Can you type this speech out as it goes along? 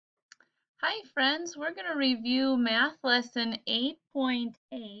Hi friends, we're going to review math lesson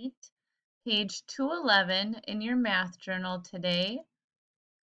 8.8, page 211 in your math journal today.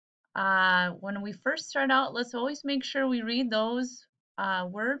 When we first start out, let's always make sure we read those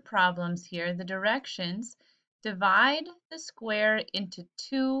word problems here, the directions. Divide the square into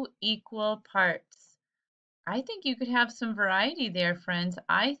two equal parts. I think you could have some variety there, friends.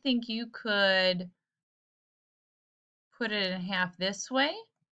 I think you could put it in half this way.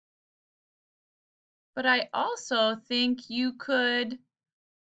 But I also think you could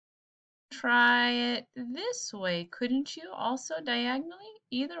try it this way, couldn't you? Also diagonally?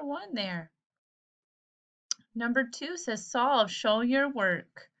 Either one there. Number 2 says solve, show your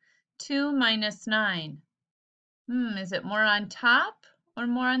work. 2 minus 9. Is it more on top or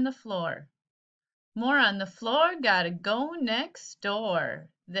more on the floor? More on the floor, gotta go next door.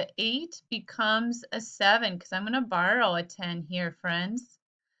 The 8 becomes a 7 because I'm going to borrow a 10 here, friends.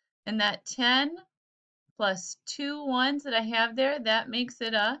 And that 10 plus 2 ones that I have there, that makes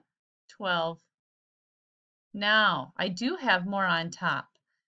it a 12. Now, I do have more on top.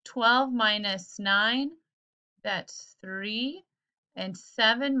 12 minus 9, that's 3. And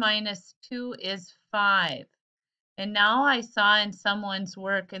 7 minus 2 is 5. And now I saw in someone's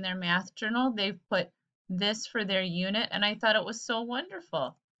work in their math journal, they've put this for their unit, and I thought it was so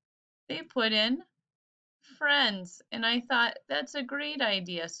wonderful. They put in friends, and I thought that's a great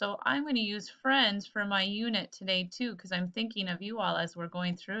idea. So I'm going to use friends for my unit today too, because I'm thinking of you all as we're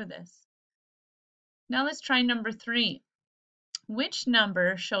going through this. Now let's try number 3. Which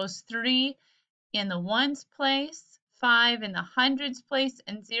number shows 3 in the ones place, 5 in the hundreds place,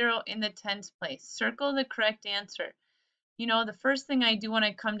 and 0 in the tens place? Circle the correct answer. You know, the first thing I do when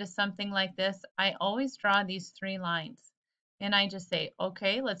I come to something like this, I always draw these 3 lines. And I just say,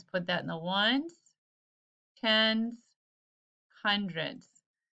 okay, let's put that in the ones, tens, hundreds.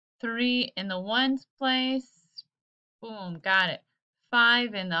 3 in the ones place, boom, got it.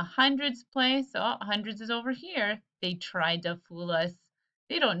 5 in the hundreds place. Oh, hundreds is over here. They tried to fool us.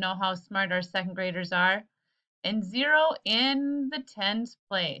 They don't know how smart our second graders are. And 0 in the tens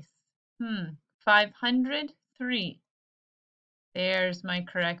place. 503. There's my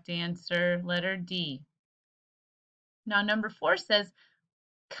correct answer, letter D. Now number 4 says,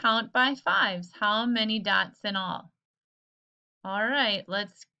 count by fives. How many dots in all? All right,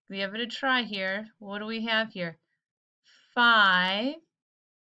 let's give it a try here. What do we have here? 5,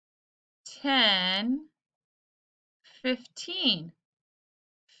 10, 15.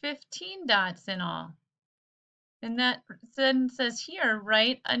 15 dots in all. And that then says here,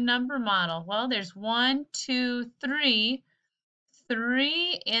 write a number model. Well, there's 1, 2, 3.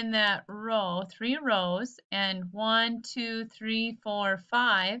 3 in that row, 3 rows, and 1, 2, 3, 4,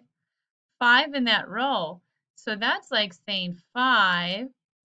 5. 5 in that row. So that's like saying 5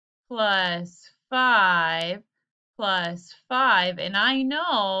 plus 5 plus 5. And I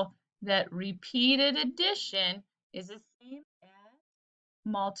know that repeated addition is the same as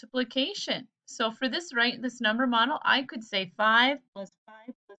multiplication. So for this number model, I could say 5 plus 5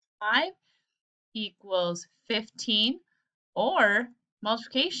 plus 5 equals 15, or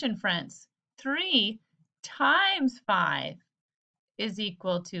multiplication, friends, 3 times 5 is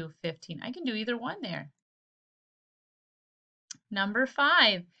equal to 15. I can do either one there. Number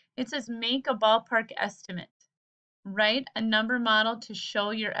 5, it says make a ballpark estimate. Write a number model to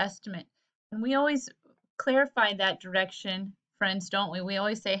show your estimate. And we always clarify that direction, friends, don't we? We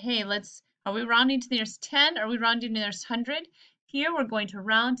always say, hey, are we rounding to the nearest 10? Or are we rounding to the nearest 100? Here we're going to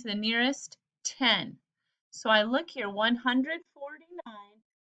round to the nearest 10. So I look here, 149,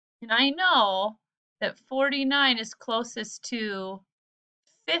 and I know that 49 is closest to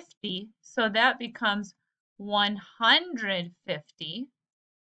 50, so that becomes 150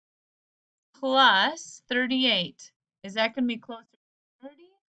 plus 38. Is that going to be closer to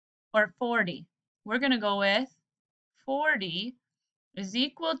 30 or 40? We're going to go with 40 is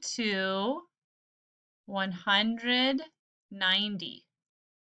equal to 190.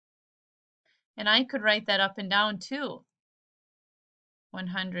 And I could write that up and down too.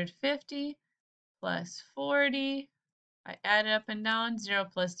 150 plus 40. I add it up and down. 0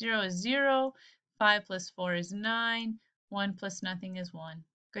 plus 0 is 0. 5 plus 4 is 9. 1 plus nothing is 1.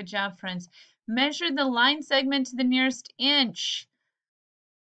 Good job, friends. Measure the line segment to the nearest inch.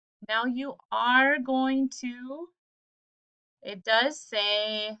 Now you are going to, it does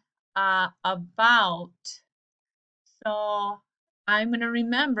say about. So I'm going to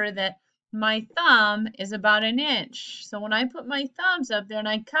remember that my thumb is about an inch. So when I put my thumbs up there and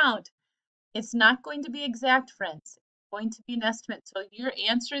I count, it's not going to be exact, friends. It's going to be an estimate. So your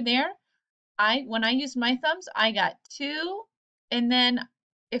answer there, when I used my thumbs, I got 2, and then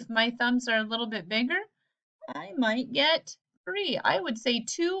If my thumbs are a little bit bigger, I might get 3. I would say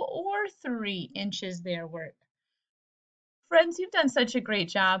 2 or 3 inches there work. Friends, you've done such a great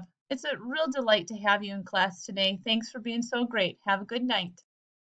job. It's a real delight to have you in class today. Thanks for being so great. Have a good night.